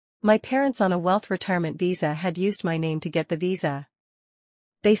My parents on a wealth retirement visa had used my name to get the visa.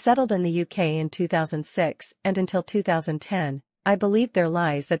 They settled in the UK in 2006 and until 2010, I believed their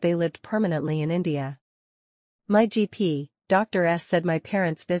lies that they lived permanently in India. My GP, Dr. S, said my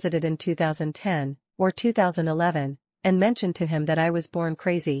parents visited in 2010 or 2011 and mentioned to him that I was born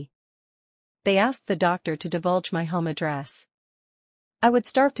crazy. They asked the doctor to divulge my home address. I would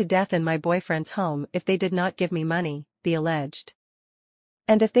starve to death in my boyfriend's home if they did not give me money, they alleged.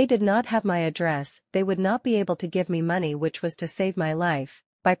 And if they did not have my address, they would not be able to give me money, which was to save my life,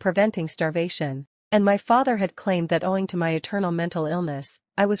 by preventing starvation. And my father had claimed that owing to my eternal mental illness,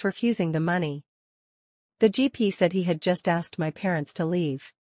 I was refusing the money. The GP said he had just asked my parents to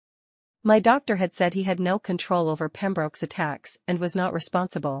leave. My doctor had said he had no control over Pembroke's attacks and was not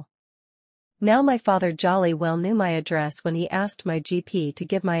responsible. Now my father jolly well knew my address when he asked my GP to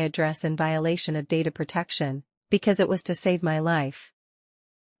give my address in violation of data protection, because it was to save my life.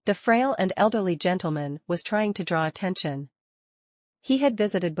 The frail and elderly gentleman was trying to draw attention. He had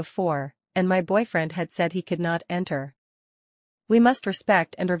visited before, and my boyfriend had said he could not enter. We must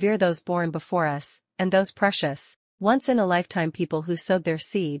respect and revere those born before us, and those precious, once-in-a-lifetime people who sowed their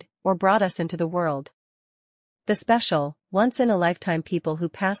seed, or brought us into the world. The special, once-in-a-lifetime people who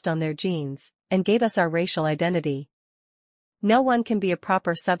passed on their genes, and gave us our racial identity. No one can be a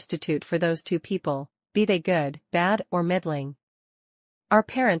proper substitute for those two people, be they good, bad, or middling. Our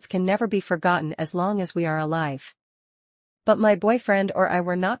parents can never be forgotten as long as we are alive. But my boyfriend or I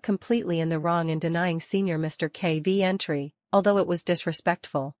were not completely in the wrong in denying Senior Mr. K.V. entry, although it was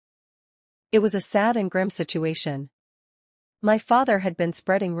disrespectful. It was a sad and grim situation. My father had been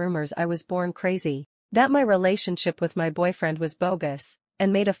spreading rumors I was born crazy, that my relationship with my boyfriend was bogus,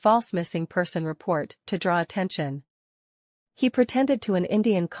 and made a false missing person report to draw attention. He pretended to an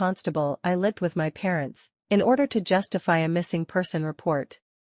Indian constable I lived with my parents, in order to justify a missing person report.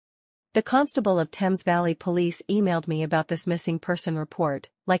 The constable of Thames Valley Police emailed me about this missing person report,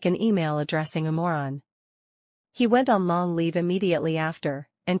 like an email addressing a moron. He went on long leave immediately after,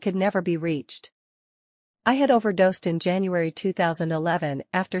 and could never be reached. I had overdosed in January 2011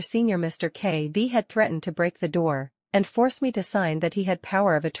 after Senior Mr. K.V. had threatened to break the door, and force me to sign that he had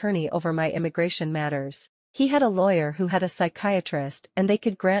power of attorney over my immigration matters. He had a lawyer who had a psychiatrist, and they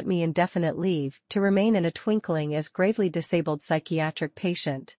could grant me indefinite leave to remain in a twinkling as gravely disabled psychiatric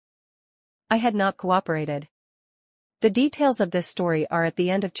patient. I had not cooperated. The details of this story are at the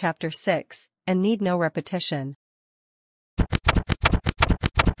end of chapter 6, and need no repetition.